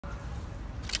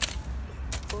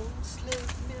old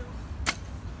slave mill.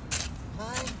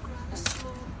 Mind grinds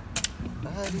slow,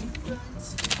 body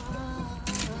grinds fast.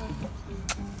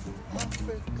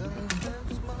 Africa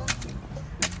has money.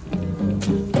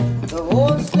 The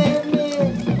old slave mill,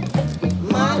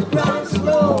 mind grinds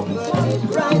slow, but it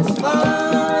grinds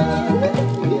fine.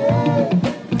 Yeah,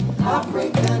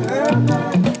 African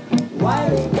herdsman,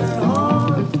 whiling her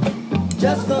horn.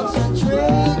 Just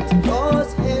concentrate,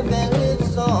 cause heaven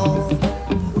lives on.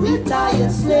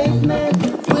 Retired slave men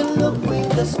will look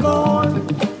with a scorn,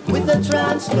 with a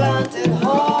transplanted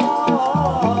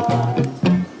heart.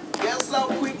 Guess how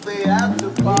quick they had to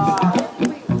part.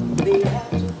 They had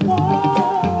to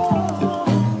part.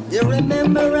 The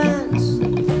remembrance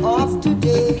of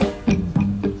today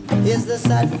is the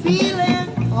sad feeling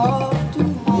of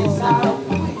tomorrow.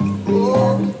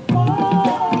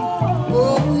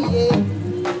 Oh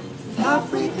yeah,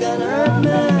 African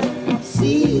herdsman,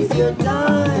 seize your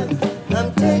time.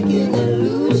 I'm taking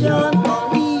illusion on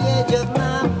the edge of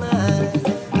my mind.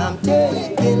 I'm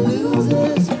taking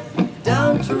losers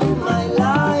down through my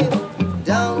life,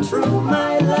 down through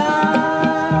my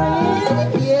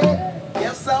life. Yeah,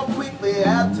 guess how quick they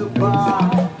had to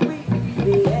part.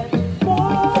 They had to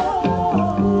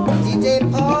part. Did they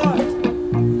part?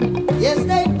 Yes,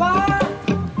 they part.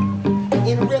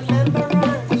 In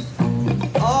remembrance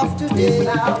of today.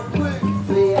 How quick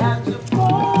they had to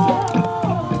part.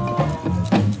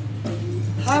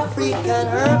 African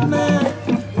herdsman,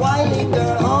 whiling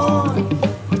her on.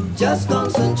 Just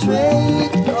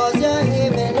concentrate, cause your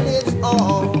heaven lives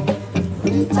on.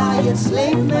 Retired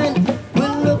slave men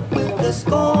will look with the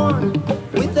scorn,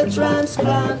 with the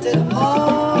transplanted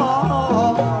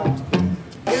heart.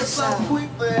 Guess how quick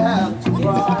they have to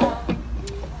part.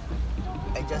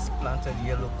 I just planted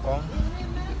yellow corn.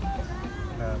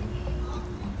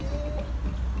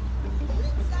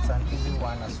 It's an easy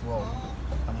one as well.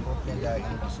 I'm hoping that in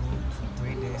 2 to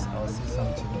 3 days I'll see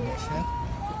some germination,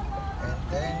 and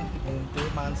then in 3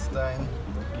 months time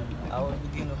I will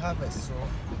begin to harvest. So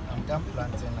I'm done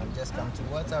planting, I'm just come to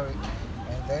water it,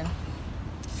 and then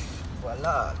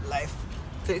voila, life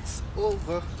takes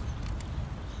over.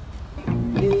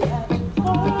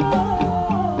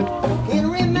 In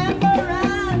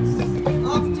remembrance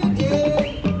of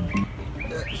today.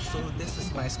 So this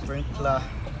is my sprinkler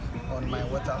on my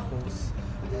water hose,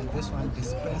 and this one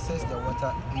dispenses the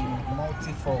water in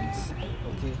multi forms.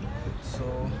 Okay,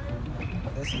 so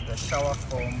this is the shower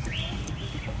form.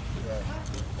 Yeah,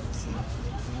 see, it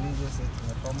releases it in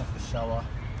the form of a shower.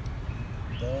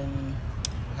 Then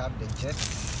we have the jet.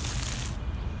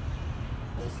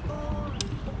 We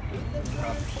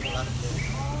have plastic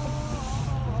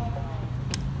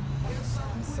in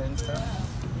the center.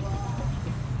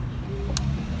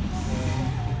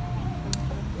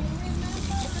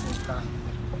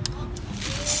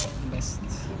 Mist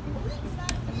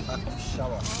and back to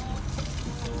shower.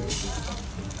 So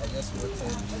I just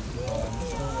watered,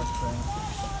 still watering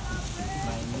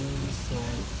my new